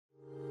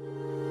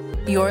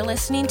You're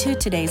listening to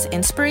today's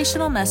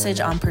inspirational message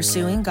on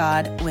Pursuing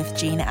God with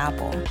Gene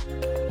Apple.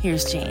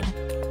 Here's Gene.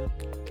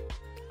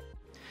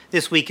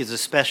 This week is a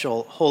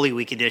special Holy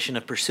Week edition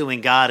of Pursuing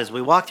God as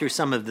we walk through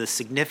some of the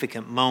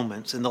significant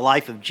moments in the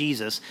life of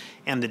Jesus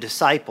and the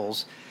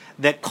disciples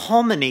that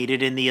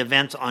culminated in the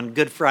events on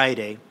Good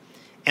Friday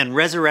and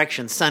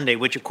Resurrection Sunday,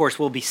 which of course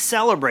we'll be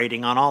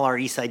celebrating on all our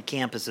Eastside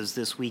campuses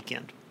this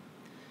weekend.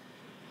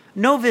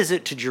 No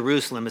visit to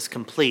Jerusalem is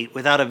complete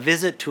without a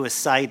visit to a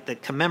site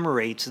that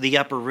commemorates the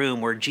upper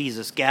room where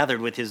Jesus gathered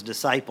with his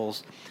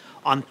disciples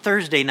on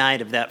Thursday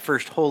night of that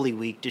first Holy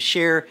Week to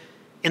share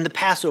in the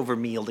Passover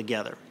meal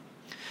together.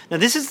 Now,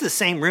 this is the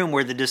same room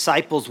where the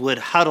disciples would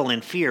huddle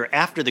in fear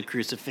after the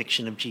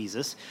crucifixion of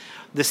Jesus,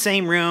 the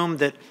same room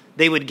that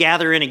they would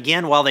gather in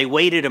again while they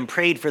waited and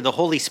prayed for the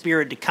Holy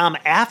Spirit to come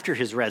after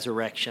his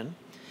resurrection.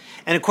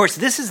 And of course,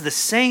 this is the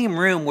same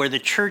room where the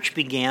church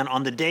began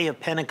on the day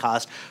of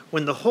Pentecost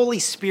when the Holy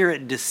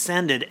Spirit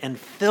descended and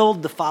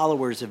filled the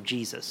followers of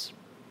Jesus.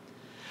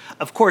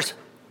 Of course,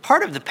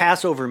 part of the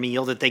Passover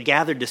meal that they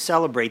gathered to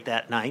celebrate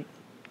that night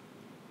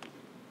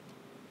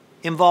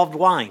involved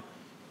wine,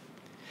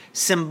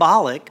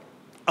 symbolic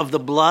of the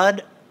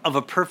blood of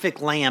a perfect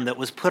lamb that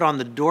was put on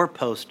the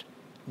doorpost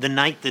the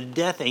night the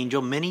death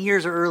angel many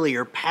years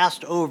earlier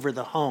passed over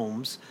the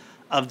homes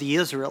of the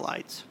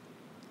Israelites.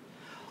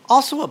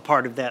 Also a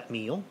part of that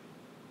meal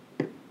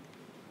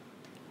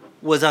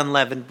was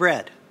unleavened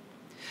bread,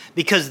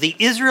 because the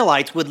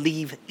Israelites would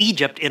leave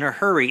Egypt in a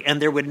hurry and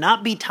there would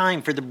not be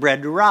time for the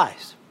bread to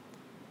rise.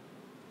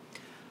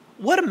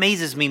 What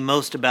amazes me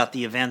most about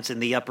the events in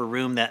the upper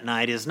room that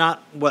night is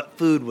not what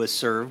food was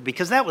served,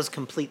 because that was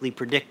completely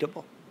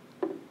predictable.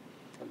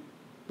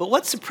 But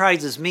what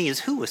surprises me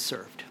is who was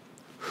served,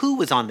 who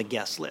was on the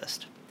guest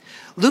list.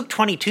 Luke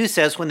 22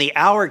 says, when the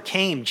hour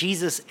came,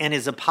 Jesus and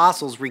his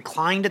apostles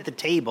reclined at the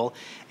table,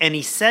 and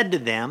he said to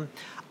them,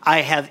 I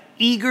have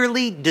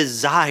eagerly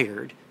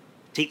desired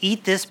to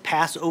eat this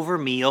Passover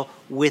meal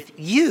with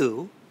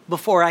you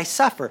before I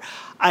suffer.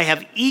 I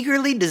have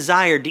eagerly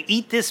desired to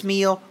eat this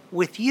meal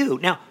with you.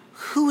 Now,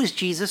 who is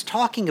Jesus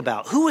talking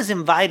about? Who was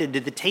invited to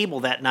the table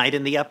that night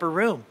in the upper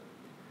room?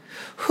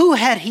 Who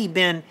had he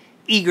been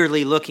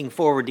eagerly looking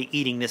forward to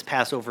eating this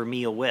Passover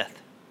meal with?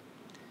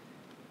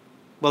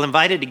 Well,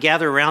 invited to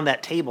gather around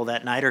that table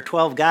that night are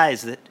 12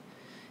 guys that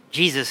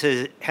Jesus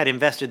had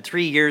invested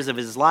 3 years of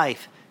his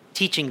life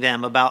teaching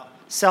them about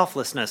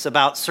selflessness,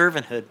 about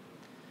servanthood.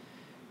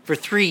 For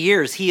 3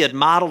 years, he had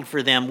modeled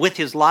for them with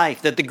his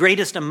life that the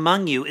greatest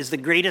among you is the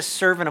greatest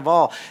servant of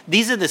all.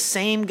 These are the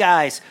same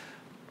guys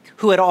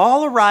who had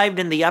all arrived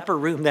in the upper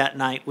room that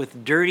night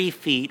with dirty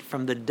feet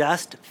from the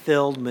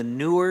dust-filled,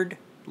 manured,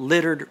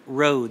 littered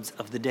roads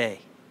of the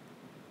day.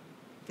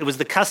 It was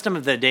the custom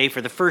of the day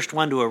for the first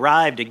one to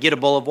arrive to get a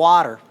bowl of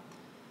water,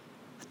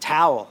 a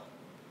towel,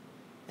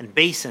 and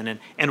basin,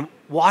 and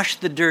wash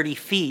the dirty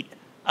feet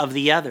of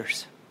the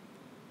others.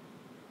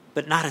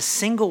 But not a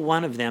single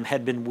one of them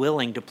had been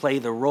willing to play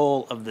the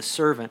role of the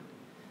servant,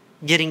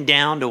 getting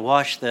down to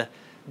wash the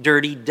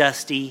dirty,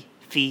 dusty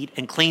feet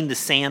and clean the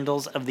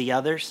sandals of the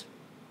others.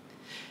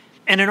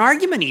 And an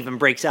argument even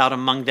breaks out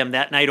among them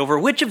that night over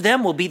which of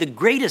them will be the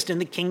greatest in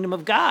the kingdom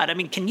of God. I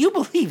mean, can you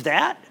believe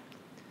that?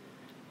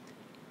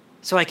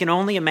 So I can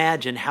only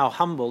imagine how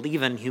humbled,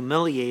 even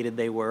humiliated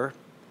they were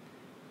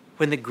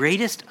when the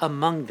greatest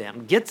among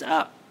them gets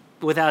up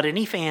without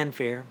any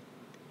fanfare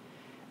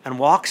and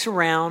walks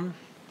around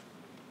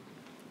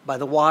by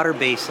the water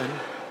basin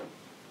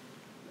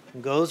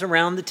and goes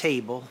around the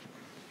table,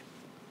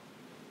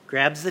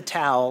 grabs the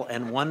towel,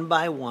 and one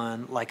by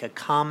one, like a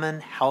common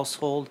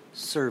household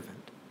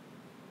servant,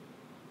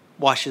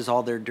 washes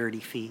all their dirty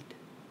feet.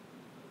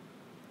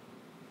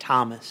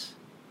 Thomas,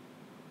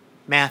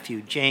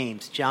 Matthew,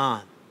 James,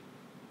 John,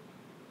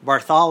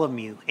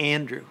 Bartholomew,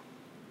 Andrew,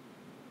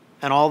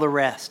 and all the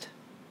rest.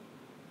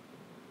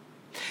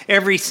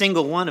 Every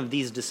single one of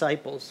these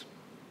disciples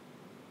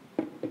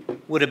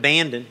would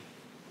abandon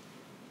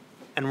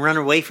and run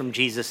away from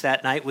Jesus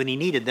that night when he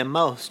needed them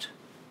most.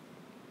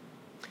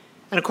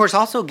 And of course,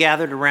 also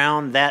gathered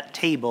around that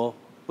table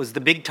was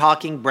the big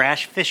talking,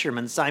 brash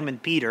fisherman, Simon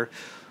Peter,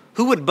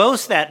 who would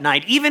boast that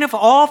night, even if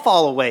all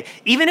fall away,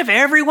 even if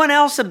everyone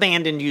else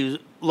abandoned you,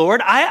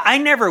 Lord, I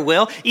never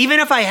will, even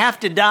if I have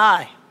to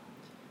die.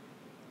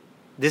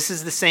 This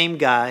is the same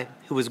guy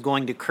who was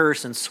going to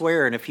curse and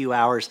swear in a few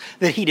hours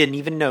that he didn't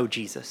even know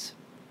Jesus.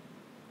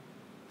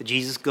 But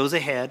Jesus goes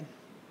ahead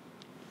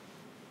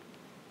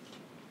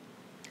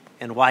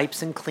and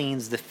wipes and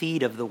cleans the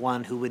feet of the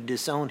one who would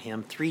disown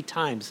him 3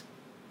 times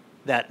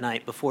that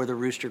night before the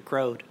rooster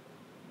crowed.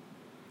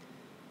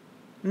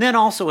 And then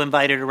also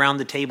invited around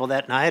the table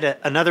that night,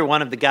 another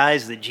one of the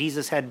guys that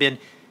Jesus had been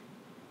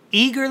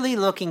eagerly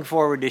looking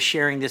forward to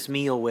sharing this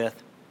meal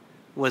with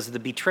was the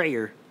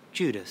betrayer,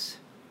 Judas.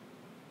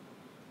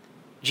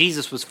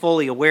 Jesus was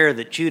fully aware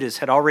that Judas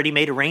had already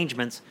made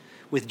arrangements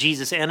with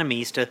Jesus'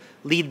 enemies to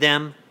lead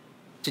them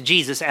to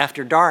Jesus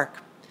after dark.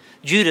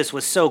 Judas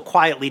was so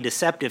quietly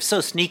deceptive,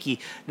 so sneaky,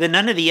 that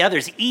none of the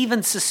others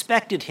even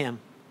suspected him.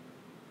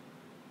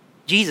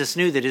 Jesus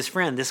knew that his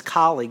friend, this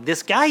colleague,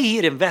 this guy he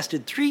had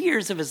invested 3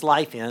 years of his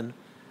life in,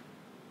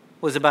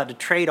 was about to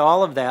trade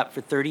all of that for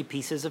 30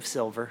 pieces of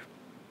silver.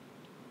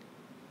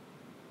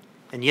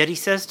 And yet he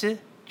says to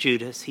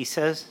Judas, he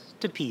says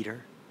to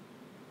Peter,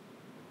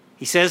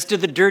 he says to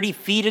the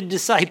dirty-feeted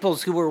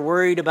disciples who were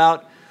worried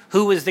about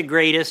who was the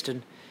greatest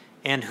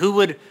and who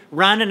would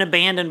run and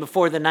abandon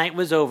before the night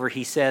was over,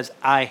 he says,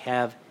 I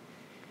have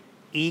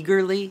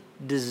eagerly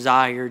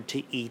desired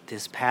to eat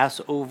this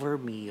Passover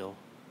meal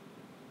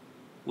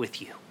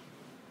with you.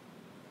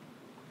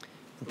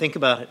 And think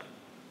about it.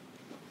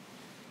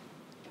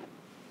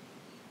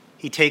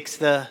 He takes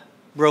the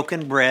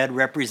broken bread,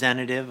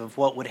 representative of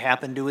what would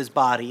happen to his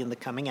body in the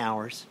coming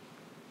hours,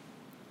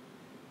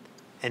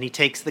 and he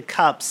takes the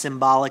cup,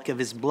 symbolic of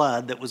his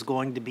blood that was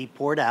going to be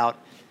poured out,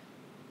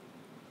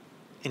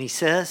 and he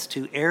says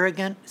to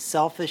arrogant,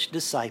 selfish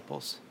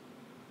disciples,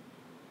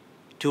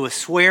 to a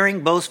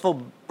swearing,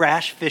 boastful,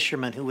 brash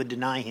fisherman who would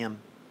deny him,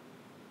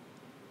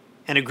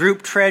 and a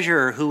group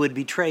treasurer who would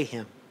betray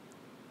him,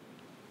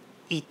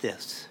 eat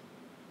this,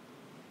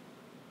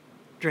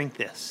 drink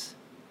this,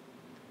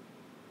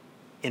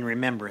 in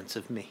remembrance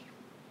of me.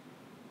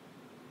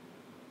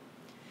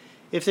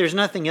 If there's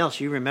nothing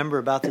else you remember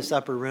about this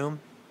upper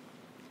room,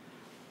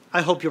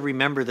 I hope you'll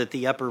remember that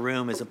the upper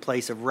room is a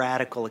place of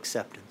radical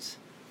acceptance.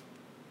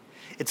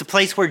 It's a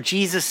place where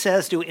Jesus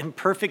says to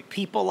imperfect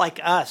people like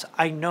us,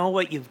 I know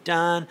what you've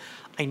done,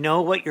 I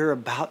know what you're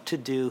about to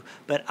do,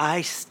 but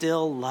I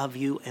still love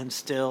you and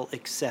still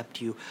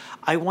accept you.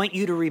 I want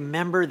you to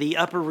remember the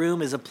upper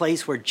room is a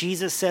place where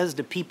Jesus says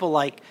to people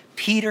like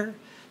Peter,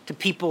 to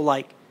people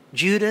like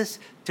Judas,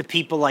 to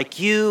people like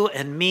you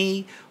and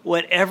me,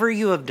 whatever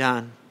you have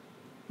done,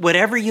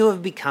 whatever you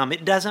have become,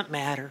 it doesn't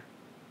matter.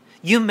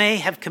 You may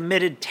have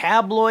committed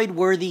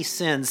tabloid-worthy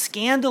sins,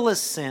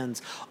 scandalous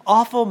sins,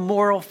 awful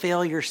moral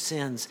failure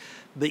sins,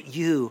 but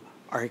you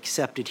are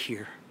accepted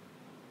here.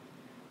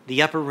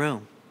 The upper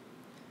room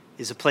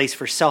is a place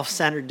for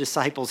self-centered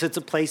disciples. It's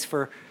a place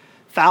for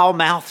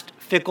foul-mouthed,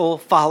 fickle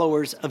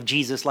followers of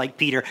Jesus like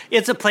Peter.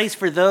 It's a place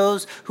for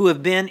those who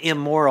have been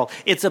immoral.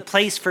 It's a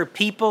place for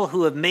people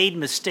who have made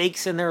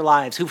mistakes in their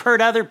lives, who've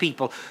hurt other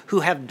people,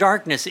 who have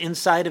darkness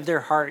inside of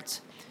their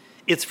hearts.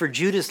 It's for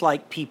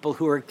Judas-like people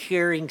who are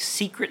carrying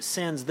secret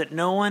sins that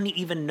no one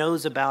even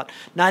knows about,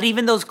 not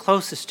even those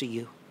closest to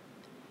you.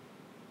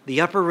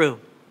 The upper room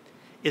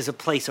is a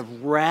place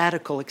of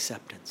radical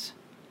acceptance.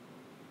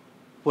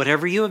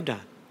 Whatever you have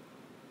done,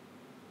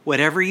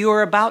 whatever you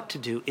are about to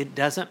do, it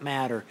doesn't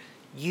matter.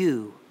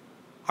 You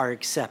are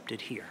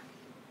accepted here.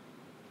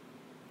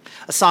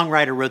 A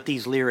songwriter wrote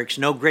these lyrics,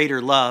 no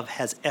greater love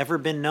has ever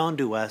been known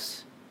to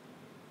us.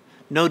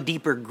 No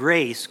deeper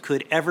grace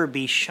could ever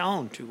be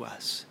shown to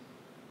us.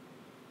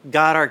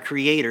 God, our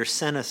Creator,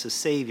 sent us a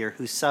Savior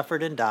who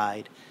suffered and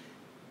died,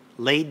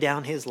 laid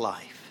down his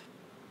life.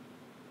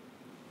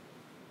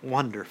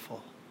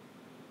 Wonderful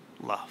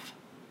love.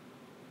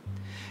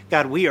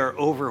 God, we are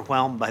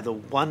overwhelmed by the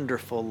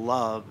wonderful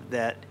love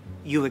that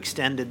you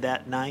extended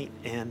that night,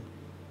 and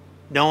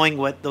knowing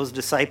what those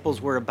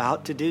disciples were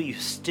about to do, you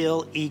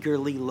still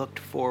eagerly looked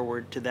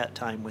forward to that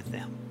time with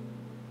them.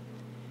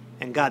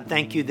 And God,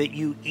 thank you that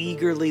you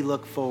eagerly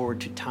look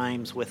forward to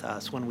times with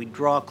us when we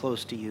draw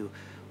close to you,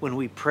 when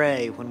we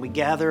pray, when we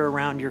gather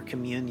around your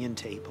communion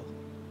table,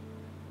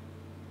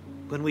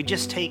 when we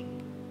just take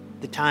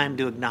the time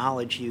to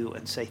acknowledge you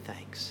and say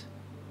thanks.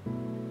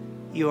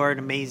 You are an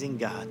amazing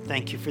God.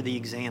 Thank you for the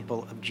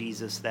example of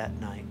Jesus that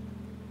night.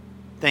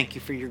 Thank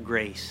you for your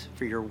grace,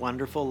 for your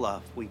wonderful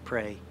love. We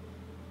pray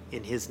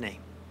in his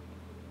name.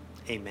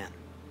 Amen.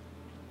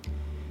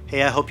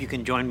 Hey, I hope you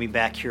can join me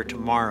back here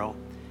tomorrow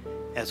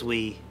as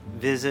we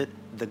visit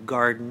the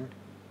Garden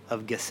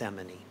of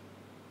Gethsemane.